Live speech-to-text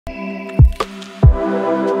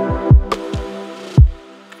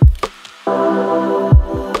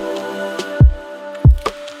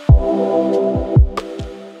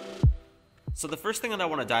So the first thing that I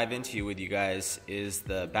want to dive into with you guys is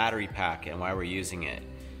the battery pack and why we're using it.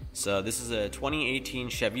 So this is a 2018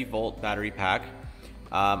 Chevy Volt battery pack.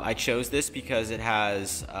 I chose this because it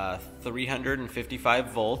has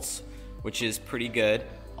 355 volts, which is pretty good.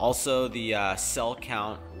 Also, the cell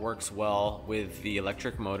count works well with the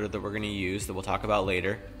electric motor that we're going to use that we'll talk about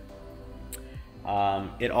later.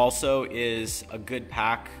 It also is a good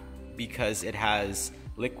pack because it has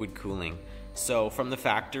liquid cooling. So from the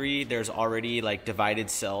factory, there's already like divided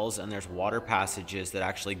cells and there's water passages that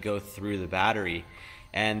actually go through the battery.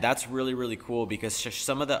 And that's really cool because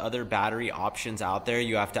some of the other battery options out there,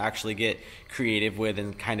 you have to actually get creative with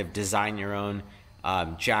and kind of design your own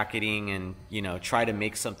jacketing and, you know, try to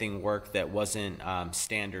make something work that wasn't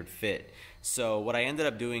standard fit. So what I ended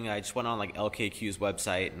up doing, I just went on like LKQ's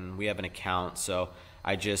website and we have an account. So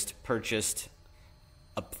I just purchased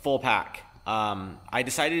a full pack. I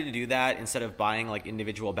decided to do that instead of buying like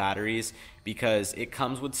individual batteries because it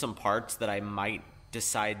comes with some parts that I might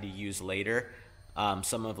decide to use later.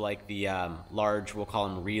 Some of like the large, we'll call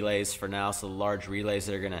them relays for now, so the large relays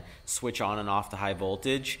that are going to switch on and off the high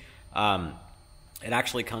voltage. It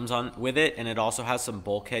actually comes on with it, and it also has some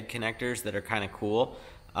bulkhead connectors that are kind of cool.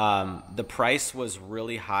 The price was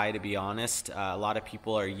really high, to be honest. A lot of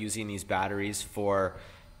people are using these batteries for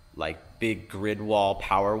like big grid wall,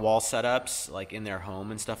 power wall setups, like in their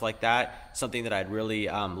home and stuff like that. Something that I'd really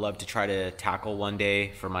love to try to tackle one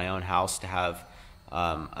day for my own house, to have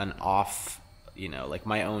an off, you know, like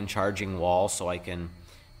my own charging wall, so I can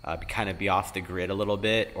kind of be off the grid a little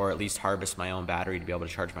bit, or at least harvest my own battery to be able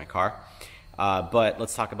to charge my car. But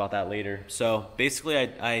let's talk about that later. So basically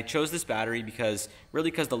I chose this battery because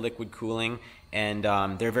the liquid cooling, and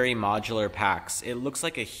they're very modular packs. It looks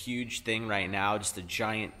like a huge thing right now, just a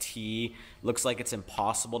giant T. Looks like it's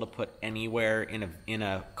impossible to put anywhere in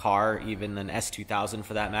a car, even an S2000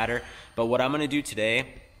 for that matter. But what I'm going to do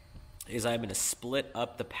today is I'm going to split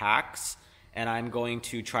up the packs, and I'm going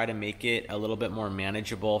to try to make it a little bit more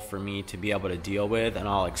manageable for me to be able to deal with, and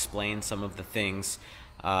I'll explain some of the things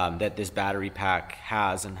that this battery pack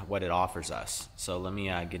has and what it offers us. So let me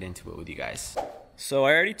get into it with you guys. So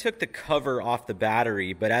I already took the cover off the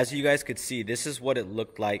battery, but as you guys could see, this is what it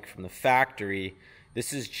looked like from the factory.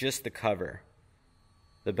 This is just the cover.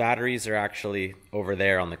 The batteries are actually over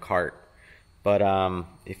there on the cart. But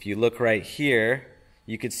if you look right here,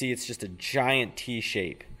 you can see it's just a giant T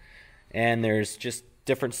shape. And there's just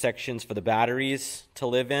different sections for the batteries to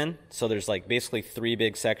live in. So there's like basically 3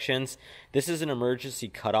 big sections. This is an emergency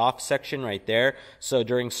cutoff section right there. So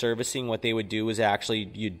during servicing, what they would do is actually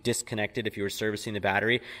you'd disconnect it if you were servicing the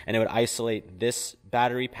battery, and it would isolate this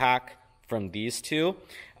battery pack from these two.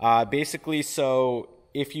 Basically, so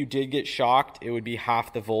if you did get shocked, it would be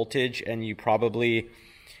half the voltage, and you probably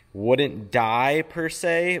wouldn't die per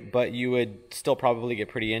se, but you would still probably get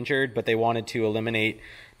pretty injured. But they wanted to eliminate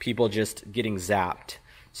people just getting zapped.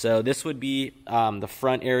 So this would be the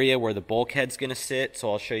front area where the bulkhead's going to sit.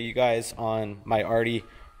 So I'll show you guys on my already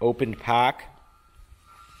opened pack.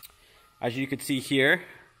 As you can see here,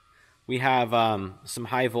 we have some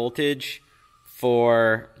high voltage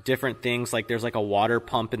for different things. Like there's like a water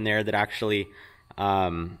pump in there that actually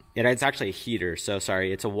it's actually a heater. So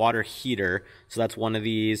sorry, it's a water heater. So that's one of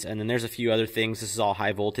these. And then there's a few other things. This is all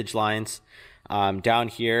high voltage lines. Down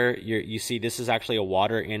here, you see this is actually a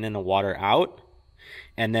water in and a water out.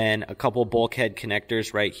 And then a couple bulkhead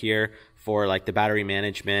connectors right here for like the battery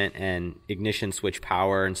management and ignition switch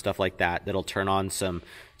power and stuff like that. That'll turn on some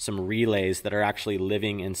relays that are actually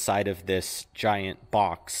living inside of this giant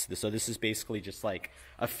box. So this is basically just like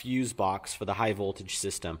a fuse box for the high voltage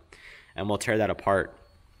system. And we'll tear that apart.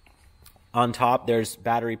 On top, there's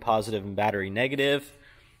battery positive and battery negative.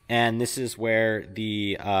 And this is where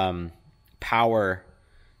the power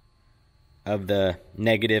of the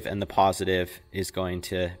negative and the positive is going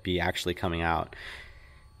to be actually coming out.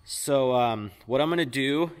 So what I'm going to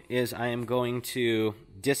do is I am going to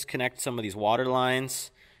disconnect some of these water lines,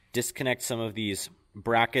 disconnect some of these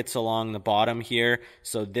brackets along the bottom here,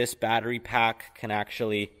 so this battery pack can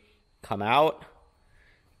actually come out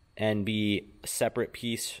and be a separate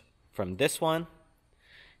piece from this one,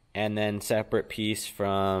 and then separate piece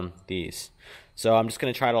from these. So I'm just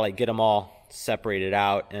going to try to like get them all separated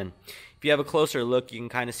out. And if you have a closer look, you can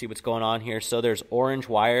kind of see what's going on here. So there's orange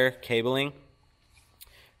wire cabling.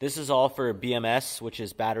 This is all for BMS, which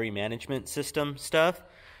is battery management system stuff.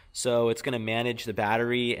 So it's going to manage the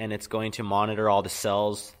battery, and it's going to monitor all the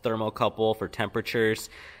cells, thermocouple for temperatures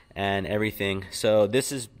and everything. So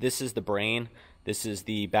this is the brain. This is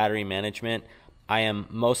the battery management. I am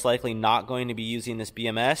most likely not going to be using this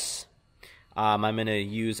BMS. I'm going to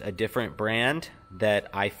use a different brand that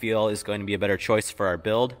I feel is going to be a better choice for our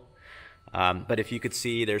build. But if you could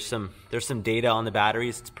see, there's some data on the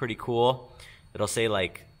batteries. It's pretty cool. It'll say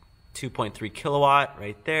like 2.3 kilowatt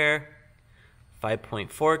right there,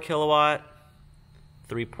 5.4 kilowatt,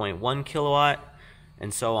 3.1 kilowatt,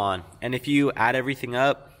 and so on. And if you add everything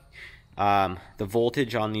up, the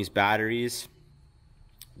voltage on these batteries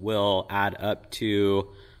will add up to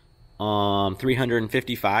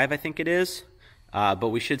 355, I think it is. But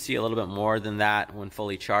we should see a little bit more than that when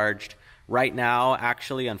fully charged. Right now,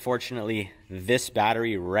 actually, unfortunately, this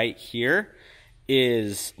battery right here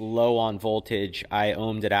is low on voltage. I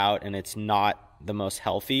ohmed it out and it's not the most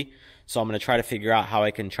healthy. So I'm going to try to figure out how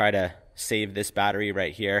I can try to save this battery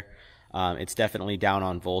right here. It's definitely down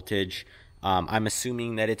on voltage. I'm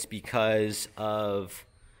assuming that it's because of,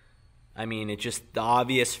 I mean, it's just the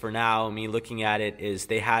obvious for now, me looking at it, is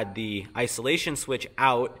they had the isolation switch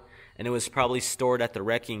out and it was probably stored at the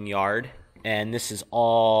wrecking yard, and this is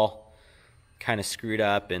all kind of screwed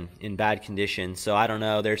up and in bad condition. So I don't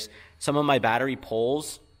know, there's some of my battery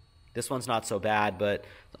poles, this one's not so bad, but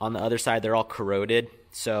on the other side they're all corroded.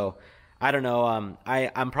 So I don't know,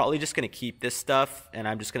 I'm probably just going to keep this stuff and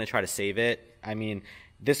I'm just going to try to save it. I mean,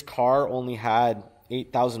 this car only had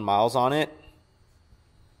 8,000 miles on it,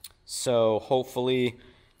 so hopefully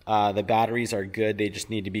the batteries are good. They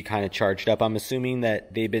just need to be kind of charged up. I'm assuming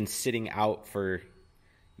that they've been sitting out for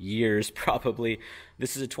years probably.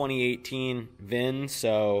 This is a 2018 VIN,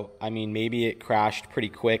 so I mean, maybe it crashed pretty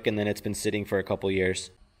quick and then it's been sitting for a couple years.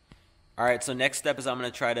 Alright, so next step is I'm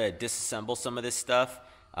going to try to disassemble some of this stuff.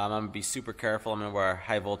 I'm going to be super careful. I'm going to wear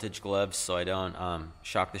high voltage gloves so I don't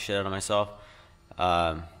shock the shit out of myself.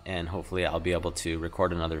 And hopefully I'll be able to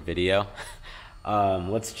record another video.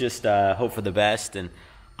 Let's just hope for the best. And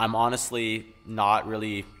I'm honestly not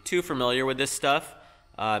really too familiar with this stuff,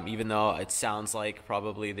 even though it sounds like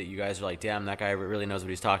probably that you guys are like, damn, that guy really knows what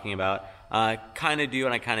he's talking about. Kind of do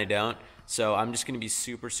and I kind of don't. So I'm just going to be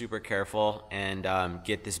super careful and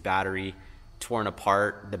get this battery torn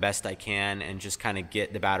apart the best I can and just kind of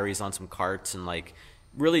get the batteries on some carts and like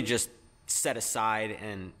really just set aside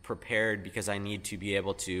and prepared, because I need to be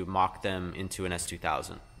able to mock them into an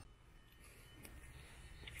S2000.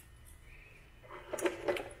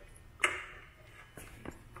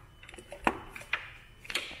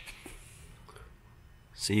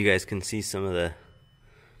 So you guys can see some of the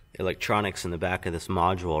electronics in the back of this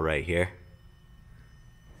module right here.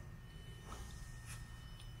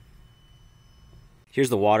 Here's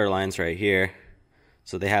the water lines right here.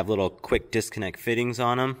 So they have little quick disconnect fittings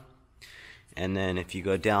on them. And then if you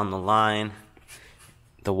go down the line,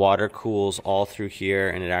 the water cools all through here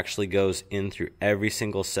and it actually goes in through every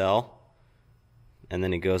single cell. And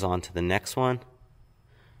then it goes on to the next one.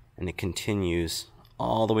 And it continues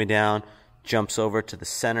all the way down, jumps over to the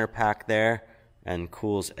center pack there, and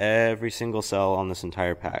cools every single cell on this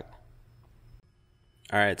entire pack.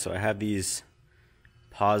 Alright, so I have these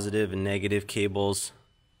positive and negative cables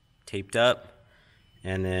taped up,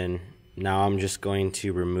 and then now I'm just going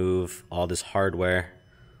to remove all this hardware,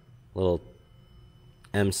 little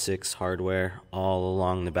M6 hardware all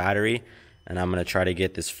along the battery, and I'm going to try to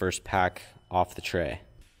get this first pack off the tray.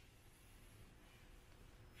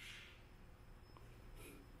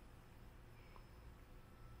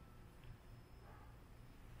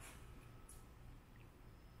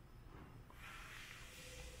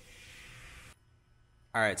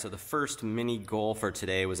 Alright, so the first mini goal for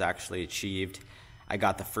today was actually achieved. I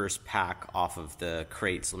got the first pack off of the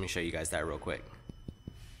crates. Let me show you guys that real quick.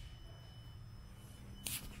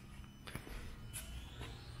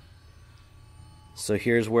 So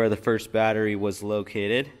here's where the first battery was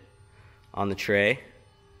located on the tray.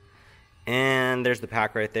 And there's the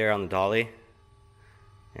pack right there on the dolly.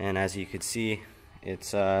 And as you can see,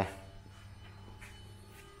 it's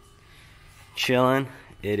chilling.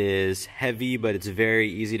 It is heavy, but it's very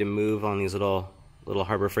easy to move on these little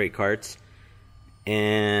Harbor Freight carts.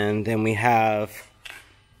 And then we have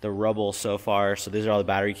the rubble so far. So these are all the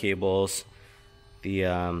battery cables,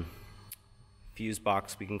 the fuse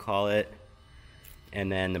box, we can call it,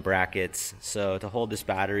 and then the brackets. So to hold this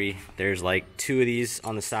battery, there's like 2 of these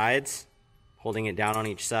on the sides, holding it down on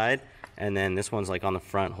each side, and then this one's like on the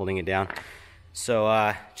front, holding it down.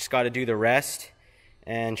 So just got to do the rest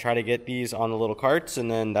and try to get these on the little carts, and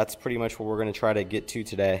then that's pretty much what we're going to try to get to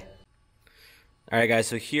today. Alright guys,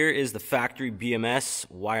 so here is the factory BMS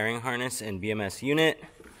wiring harness and BMS unit.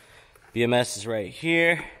 BMS is right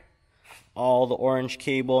here. All the orange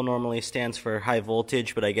cable normally stands for high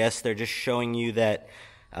voltage, but I guess they're just showing you that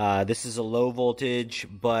this is a low voltage,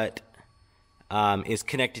 but is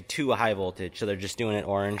connected to a high voltage, so they're just doing it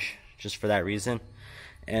orange just for that reason.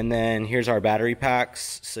 And then here's our battery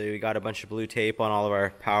packs. So we got a bunch of blue tape on all of our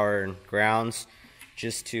power and grounds,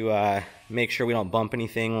 just to make sure we don't bump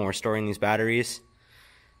anything when we're storing these batteries.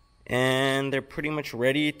 And they're pretty much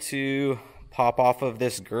ready to pop off of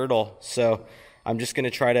this girdle. So I'm just going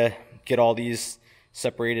to try to get all these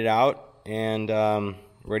separated out and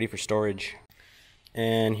ready for storage.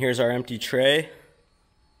 And here's our empty tray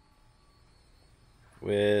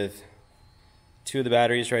with 2 of the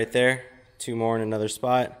batteries right there, 2 more in another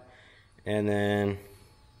spot, and then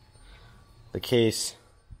the case.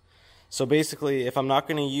 So basically, if I'm not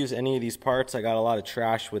going to use any of these parts, I got a lot of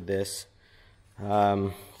trash with this.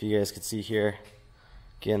 If you guys could see here,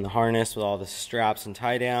 again, the harness with all the straps and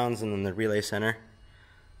tie downs, and then the relay center.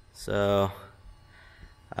 So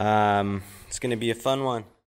it's going to be a fun one.